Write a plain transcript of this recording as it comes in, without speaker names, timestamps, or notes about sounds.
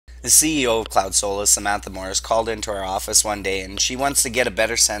The CEO of CloudSola, Samantha Morris, called into our office one day and she wants to get a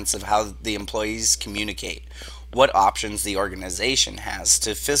better sense of how the employees communicate, what options the organization has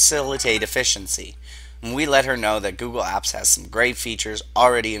to facilitate efficiency. And we let her know that Google Apps has some great features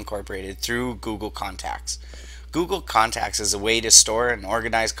already incorporated through Google Contacts. Google Contacts is a way to store and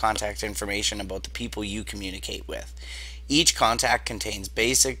organize contact information about the people you communicate with. Each contact contains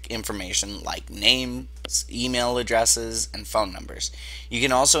basic information like names, email addresses, and phone numbers. You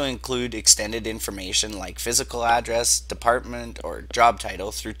can also include extended information like physical address, department, or job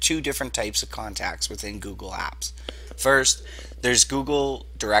title through two different types of contacts within Google Apps. First, there's Google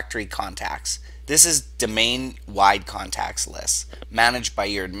Directory Contacts. This is domain-wide contacts lists managed by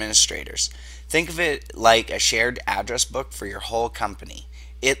your administrators. Think of it like a shared address book for your whole company.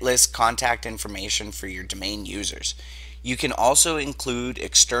 It lists contact information for your domain users. You can also include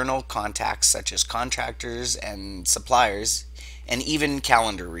external contacts such as contractors and suppliers, and even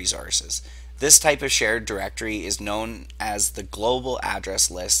calendar resources. This type of shared directory is known as the global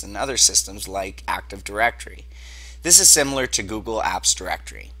address list in other systems like Active Directory. This is similar to Google Apps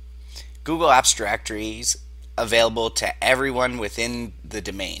Directory. Google Apps Directory is available to everyone within the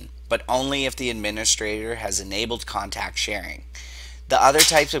domain, but only if the administrator has enabled contact sharing. The other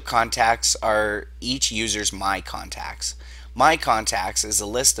types of contacts are each user's My Contacts. My Contacts is a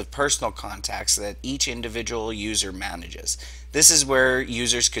list of personal contacts that each individual user manages. This is where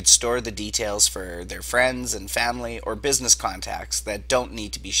users could store the details for their friends and family or business contacts that don't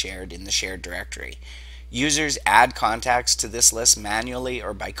need to be shared in the shared directory. Users add contacts to this list manually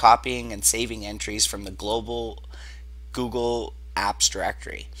or by copying and saving entries from the global Google Apps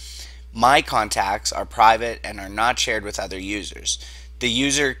directory. My Contacts are private and are not shared with other users. The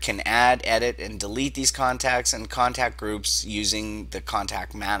user can add, edit, and delete these contacts and contact groups using the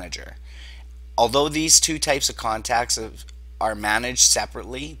Contact Manager. Although these two types of contacts are managed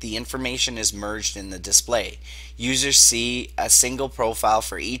separately, the information is merged in the display. Users see a single profile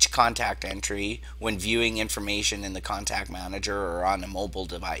for each contact entry when viewing information in the Contact Manager or on a mobile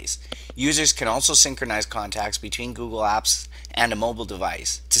device. Users can also synchronize contacts between Google Apps and a mobile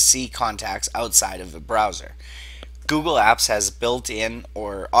device to see contacts outside of a browser. Google Apps has built-in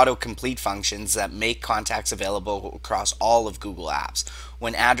or autocomplete functions that make contacts available across all of Google Apps.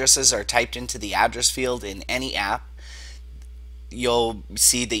 When addresses are typed into the address field in any app, you'll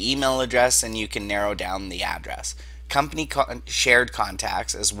see the email address and you can narrow down the address. Company shared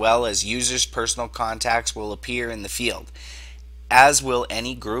contacts as well as users' personal contacts will appear in the field, as will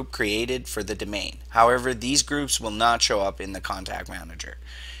any group created for the domain. However, these groups will not show up in the Contact Manager.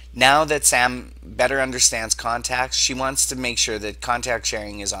 Now that Sam better understands contacts, she wants to make sure that contact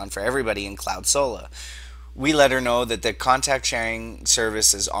sharing is on for everybody in CloudSola. We let her know that the contact sharing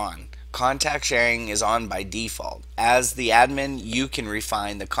service is on. Contact sharing is on by default. As the admin, you can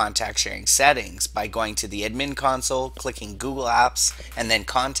refine the contact sharing settings by going to the admin console, clicking Google Apps, and then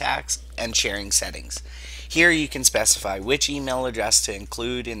Contacts and Sharing Settings. Here you can specify which email address to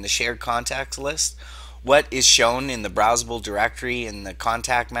include in the shared contacts list, what is shown in the browsable directory in the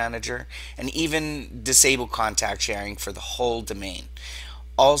Contact Manager, and even disable contact sharing for the whole domain.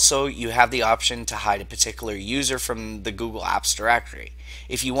 Also, you have the option to hide a particular user from the Google Apps directory.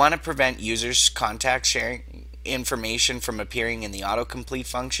 If you want to prevent users' contact sharing information from appearing in the autocomplete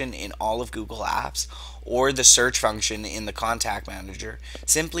function in all of Google Apps or the search function in the Contact Manager,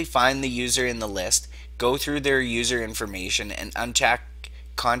 simply find the user in the list, go through their user information, and uncheck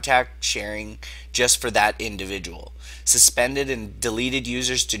contact sharing just for that individual. Suspended and deleted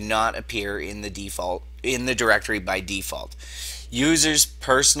users do not appear in the directory by default. Users'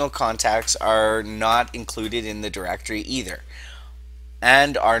 personal contacts are not included in the directory either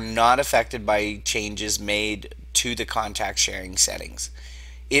and are not affected by changes made to the contact sharing settings.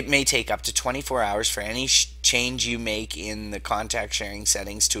 It may take up to 24 hours for any change you make in the contact sharing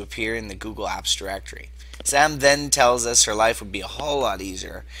settings to appear in the Google Apps directory. Sam then tells us her life would be a whole lot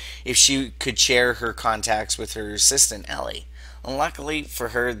easier if she could share her contacts with her assistant Ellie. Luckily for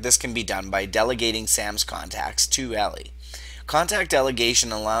her, this can be done by delegating Sam's contacts to Ellie. Contact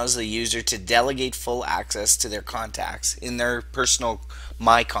delegation allows the user to delegate full access to their contacts in their personal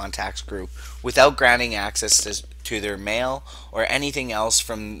My Contacts group without granting access to their mail or anything else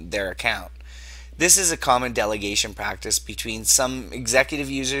from their account. This is a common delegation practice between some executive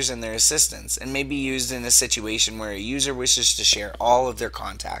users and their assistants and may be used in a situation where a user wishes to share all of their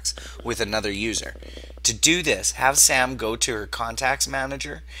contacts with another user. To do this, have Sam go to her Contacts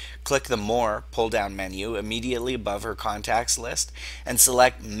Manager, click the More pull-down menu immediately above her contacts list, and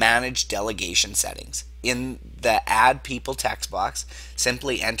select Manage Delegation Settings. In the Add People text box,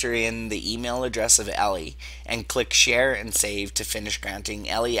 simply enter in the email address of Ellie and click Share and Save to finish granting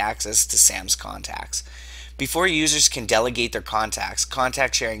Ellie access to Sam's contacts. Before users can delegate their contacts,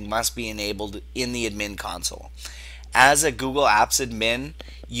 contact sharing must be enabled in the admin console. As a Google Apps admin,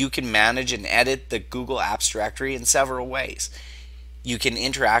 you can manage and edit the Google Apps directory in several ways. You can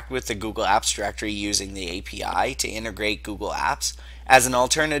interact with the Google Apps directory using the API to integrate Google Apps. As an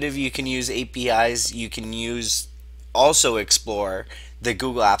alternative, you can use APIs. You can also explore the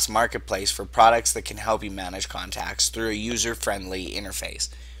Google Apps Marketplace for products that can help you manage contacts through a user-friendly interface.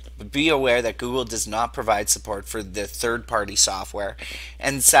 But be aware that Google does not provide support for the third-party software,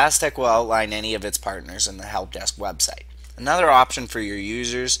 and SaaStech will outline any of its partners in the help desk website. Another option for your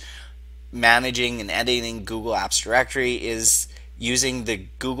users managing and editing Google Apps directory is using the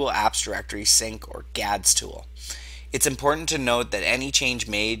Google Apps Directory Sync or GADS tool. It's important to note that any change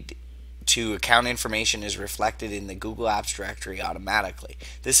made to account information is reflected in the Google Apps directory automatically.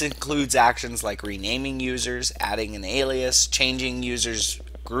 This includes actions like renaming users, adding an alias, changing users'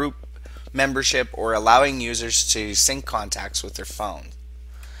 group membership, or allowing users to sync contacts with their phone.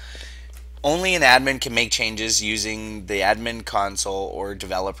 Only an admin can make changes using the admin console or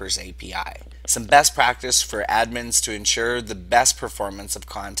developer's API. Some best practice for admins to ensure the best performance of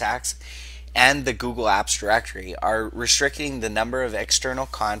contacts and the Google Apps directory are restricting the number of external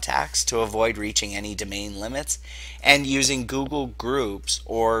contacts to avoid reaching any domain limits, and using Google Groups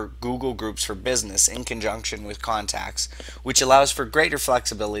or Google Groups for Business in conjunction with contacts, which allows for greater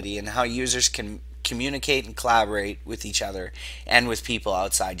flexibility in how users can communicate and collaborate with each other and with people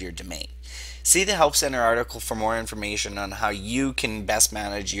outside your domain. See the Help Center article for more information on how you can best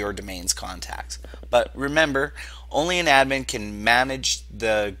manage your domain's contacts. But remember, only an admin can manage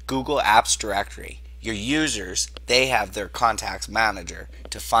the Google Apps directory. Your users, they have their contacts manager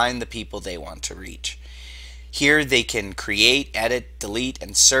to find the people they want to reach. Here they can create, edit, delete,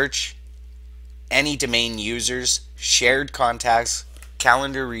 and search any domain users, shared contacts,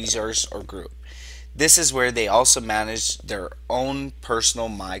 calendar resource, or group. This is where they also manage their own personal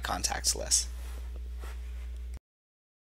My Contacts list.